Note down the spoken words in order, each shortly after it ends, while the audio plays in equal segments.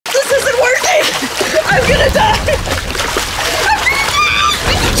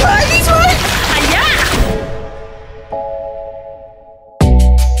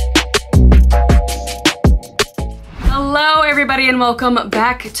and welcome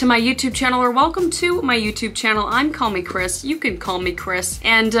back to my YouTube channel, or welcome to my YouTube channel. I'm Call Me Chris. You can call me Chris.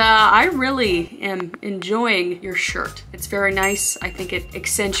 And I really am enjoying your shirt. It's very nice. I think it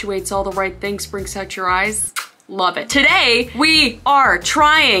accentuates all the right things, brings out your eyes. Love it. Today, we are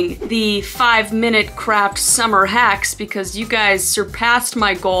trying the 5-minute craft summer hacks because you guys surpassed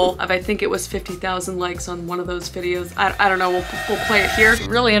my goal of, I think it was 50,000 likes on one of those videos. I don't know, we'll play it here. I'm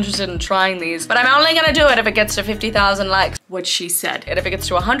really interested in trying these, but I'm only gonna do it if it gets to 50,000 likes. What she said. And if it gets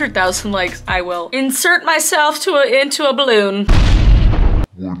to 100,000 likes, I will insert myself into a balloon.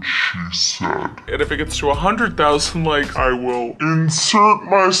 What she said. And if it gets to 100,000 likes, I will insert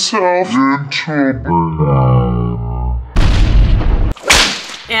myself into a balloon.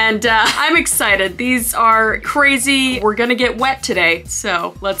 And I'm excited. These are crazy. We're gonna get wet today,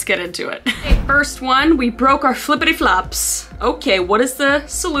 so let's get into it. Okay, first one, we broke our flippity flops. Okay, what is the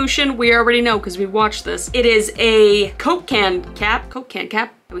solution? We already know because we watched this. It is a Coke can cap.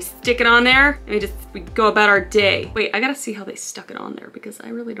 And we stick it on there and we go about our day. Wait, I gotta see how they stuck it on there because I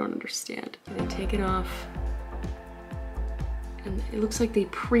really don't understand. They take it off. And it looks like they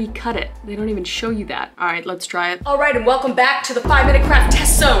pre-cut it. They don't even show you that. All right, let's try it. All right, and welcome back to the 5-minute craft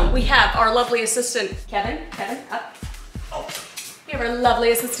test zone. We have our lovely assistant, Kevin, up. Oh. We have our lovely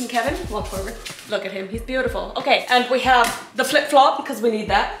assistant, Kevin. Walk forward. Look at him, he's beautiful. Okay, and we have the flip-flop because we need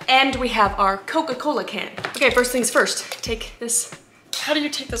that. And we have our Coca-Cola can. Okay, first things first, take this. How do you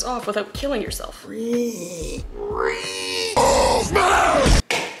take this off without killing yourself?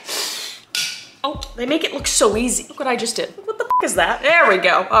 Oh, they make it look so easy. Look what I just did. What the f is that? There we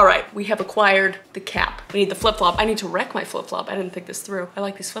go. All right, we have acquired the cap. We need the flip-flop. I need to wreck my flip-flop. I didn't think this through. I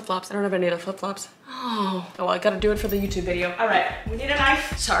like these flip-flops. I don't have any other flip-flops. Oh, well, I gotta do it for the YouTube video. All right, we need a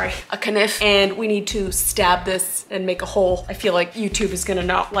knife. Sorry, a knife. And we need to stab this and make a hole. I feel like YouTube is gonna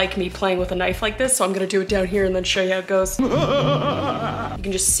not like me playing with a knife like this, so I'm gonna do it down here and then show you how it goes. You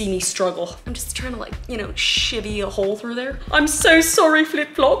can just see me struggle. I'm just trying to, like, you know, shivvy a hole through there. I'm so sorry,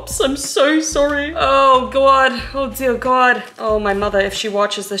 flip-flops. I'm so sorry. Oh God, oh dear God. Oh, my mother, if she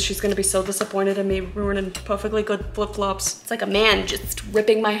watches this, she's gonna be so disappointed in me ruining perfectly good flip-flops. It's like a man just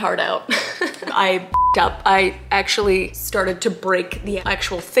ripping my heart out. I f***ed up. I actually started to break the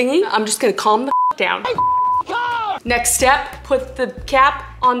actual thingy. I'm just gonna calm the f down. Next step, put the cap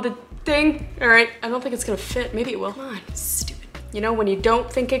on the thing. All right, I don't think it's gonna fit. Maybe it will. Come on, stupid. You know, when you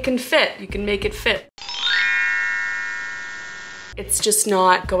don't think it can fit, you can make it fit. It's just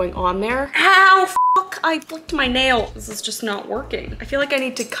not going on there. Ow, fuck, I flicked my nail. This is just not working. I feel like I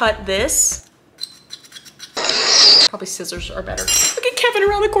need to cut this. Probably scissors are better. Look at Kevin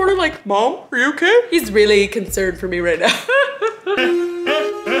around the corner like, Mom, are you okay? He's really concerned for me right now.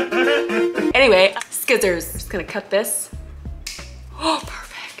 Anyway, scissors. I'm just gonna cut this. Oh,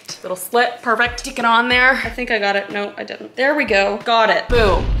 perfect. Little slit, perfect. Stick it on there. I think I got it. No, I didn't. There we go. Got it.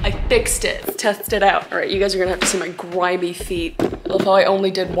 Boom. I fixed it. Let's test it out. All right, you guys are gonna have to see my grimy feet. I love how I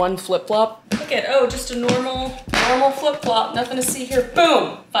only did one flip-flop. Look at, oh, just a normal flip-flop. Nothing to see here.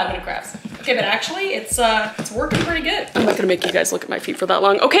 Boom. 5-minute crafts. Okay, but actually, it's working pretty good. I'm not gonna make you guys look at my feet for that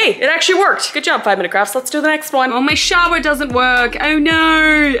long. Okay, it actually worked. Good job, 5-minute crafts. Let's do the next one. Oh, my shower doesn't work. Oh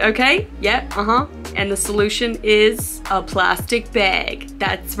no. Okay, yeah, And the solution is a plastic bag.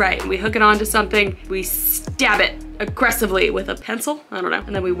 That's right. We hook it onto something, we stab it aggressively with a pencil, I don't know,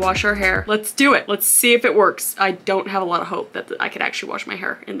 and then we wash our hair. Let's do it. Let's see if it works. I don't have a lot of hope that I could actually wash my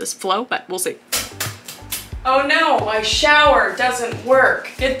hair in this flow, but we'll see. Oh no, my shower doesn't work.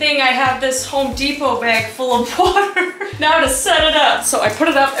 Good thing I have this Home Depot bag full of water. Now to set it up. So I put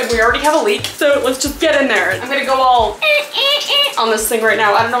it up and we already have a leak, so let's just get in there. I'm gonna go all on this thing right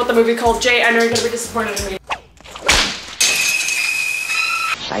now. I don't know what the movie called. Jay, I know you're gonna be disappointed in me.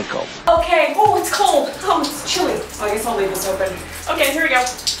 Psycho. Okay, oh, it's cold. Oh, it's chilly. Oh, I guess I'll leave this open. Okay, here we go.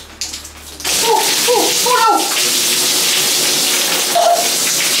 Oh no! Oh!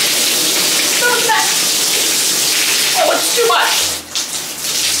 What's that? Oh, it's too much.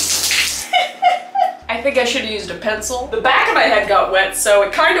 I think I should have used a pencil. The back of my head got wet, so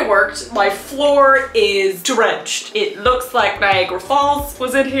it kind of worked. My floor is drenched. It looks like Niagara Falls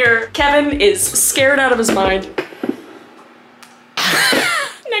was in here. Kevin is scared out of his mind.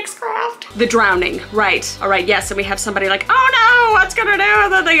 Next craft. The drowning, right. All right, yes, and we have somebody like, oh no, what's gonna do?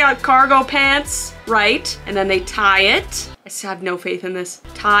 And then they got cargo pants, right? And then they tie it. I still have no faith in this.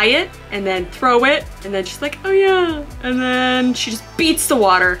 Tie it, and then throw it, and then she's like, oh yeah. And then she just beats the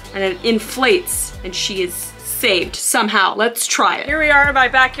water, and it inflates, and she is saved somehow. Let's try it. Here we are in my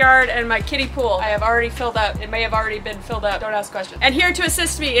backyard and my kiddie pool. I have already filled up. It may have already been filled up. Don't ask questions. And here to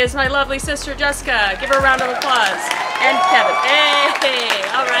assist me is my lovely sister, Jessica. Give her a round of applause. And Kevin. Hey,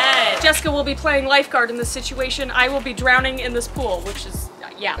 all right. Jessica will be playing lifeguard in this situation. I will be drowning in this pool, which is,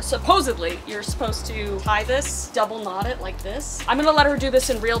 yeah. Supposedly, you're supposed to tie this, double knot it like this. I'm gonna let her do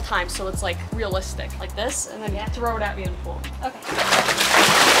this in real time so it's like realistic, like this, and then throw it at me in the pool. Okay.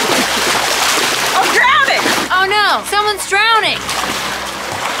 I'm drowning! Oh no, someone's drowning.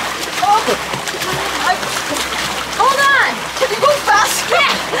 Oh. Hold on. Can you go fast?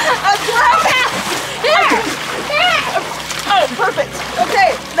 Yeah. I'm drowning! Here. Oh, perfect.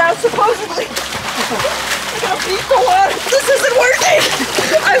 Okay, now supposedly, I'm gonna beat the water. This isn't working.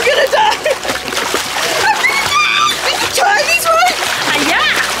 I'm gonna die. I'm gonna die. Did you tie these right?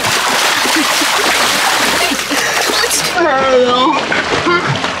 Yeah.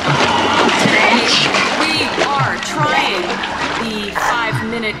 We are trying the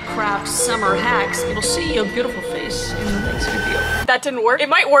 5-minute craft summer hacks. You'll see your beautiful face in the next video. That didn't work. It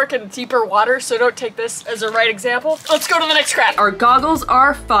might work in deeper water, so don't take this as a right example. Let's go to the next craft. Our goggles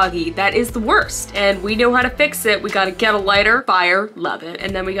are foggy. That is the worst. And we know how to fix it. We gotta get a lighter, fire, love it.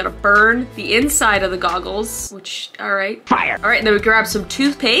 And then we gotta burn the inside of the goggles, which, all right. Fire. All right, and then we grab some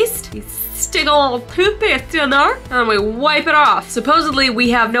toothpaste. Stick a little toothpaste in there and we wipe it off. Supposedly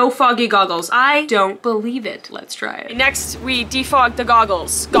we have no foggy goggles. I don't believe it. Let's try it. Next, we defog the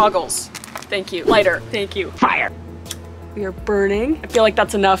goggles. Goggles. Thank you. Lighter. Thank you. Fire. We are burning. I feel like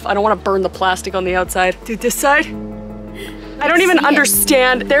that's enough. I don't want to burn the plastic on the outside. Do this side. I don't even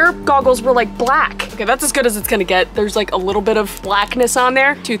understand. Their goggles were like black. Okay, that's as good as it's gonna get. There's like a little bit of blackness on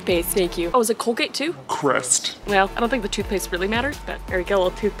there. Toothpaste, thank you. Oh, is it Colgate too? Crest. Well, I don't think the toothpaste really matters, but there we go. A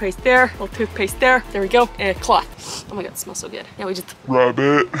little toothpaste there, a little toothpaste there. There we go. And cloth. Oh my God, it smells so good. Now we just Rub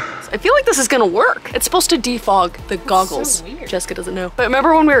it. I feel like this is gonna work. It's supposed to defog the goggles. So weird. Jessica doesn't know. But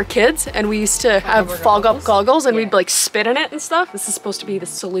remember when we were kids and we used to have fog up goggles and we'd like spit in it and stuff? This is supposed to be the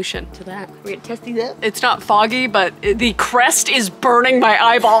solution to that. We're gonna test these out. It's not foggy, but the crest is burning my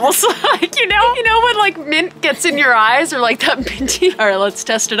eyeballs. Like, you know when like mint gets in your eyes or like that minty? All right, let's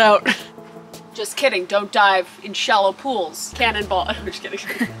test it out. Just kidding, don't dive in shallow pools. Cannonball, I'm just kidding.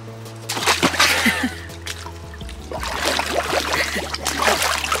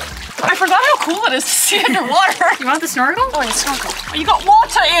 I forgot how cool it is to see underwater. You want the snorkel? Oh, yeah, snorkel. Oh, you got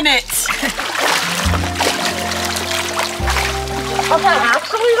water in it. Okay,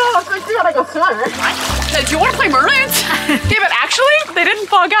 actually though, I think we gotta go swimming. Do you want to play mermaids? Yeah, but actually, they didn't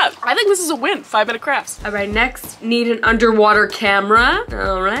fog up. I think this is a win. 5-minute crafts. All right, next, need an underwater camera.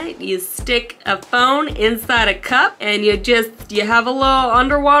 All right, you stick a phone inside a cup and you have a little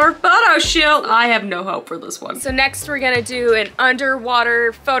underwater photo shoot. I have no hope for this one. So next we're gonna do an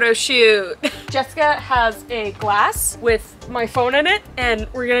underwater photo shoot. Jessica has a glass with my phone in it and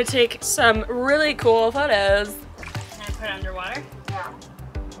we're gonna take some really cool photos. Can I put it underwater? Yeah.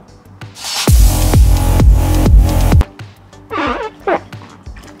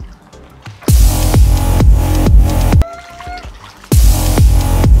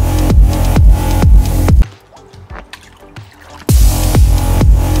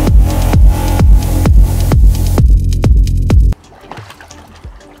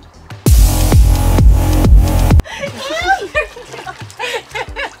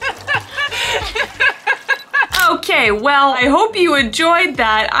 Okay, well, I hope you enjoyed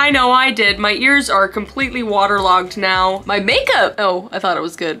that. I know I did. My ears are completely waterlogged now. My makeup, oh, I thought it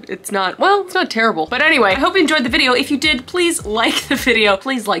was good. It's not, well, it's not terrible. But anyway, I hope you enjoyed the video. If you did, please like the video.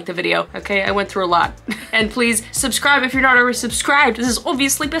 Please like the video, okay? I went through a lot. And please subscribe if you're not already subscribed. This is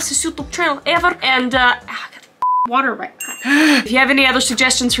obviously the best YouTube channel ever. And, water right. If you have any other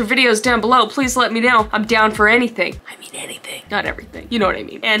suggestions for videos down below, please let me know. I'm down for anything. I mean anything, not everything. You know what I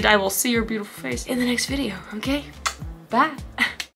mean. And I will see your beautiful face in the next video, okay? Bye.